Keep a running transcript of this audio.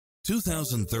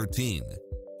2013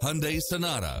 Hyundai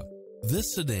Sonata.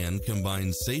 This sedan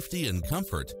combines safety and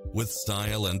comfort with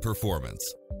style and performance.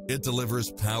 It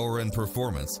delivers power and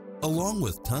performance along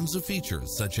with tons of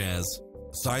features such as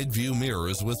side view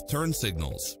mirrors with turn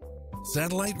signals,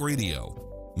 satellite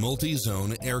radio,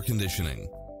 multi-zone air conditioning,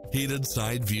 heated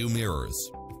side view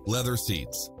mirrors, leather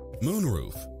seats,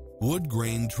 moonroof, wood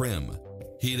grain trim,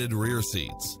 heated rear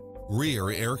seats, rear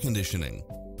air conditioning,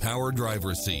 power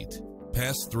driver seat,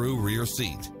 pass-through rear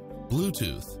seat,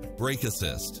 Bluetooth, brake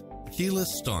assist,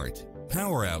 keyless start,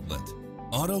 power outlet,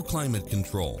 auto climate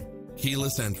control,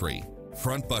 keyless entry,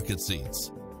 front bucket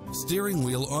seats, steering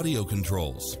wheel audio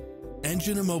controls,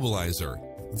 engine immobilizer.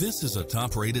 This is a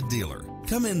top-rated dealer.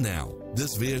 Come in now.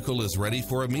 This vehicle is ready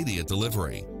for immediate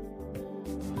delivery.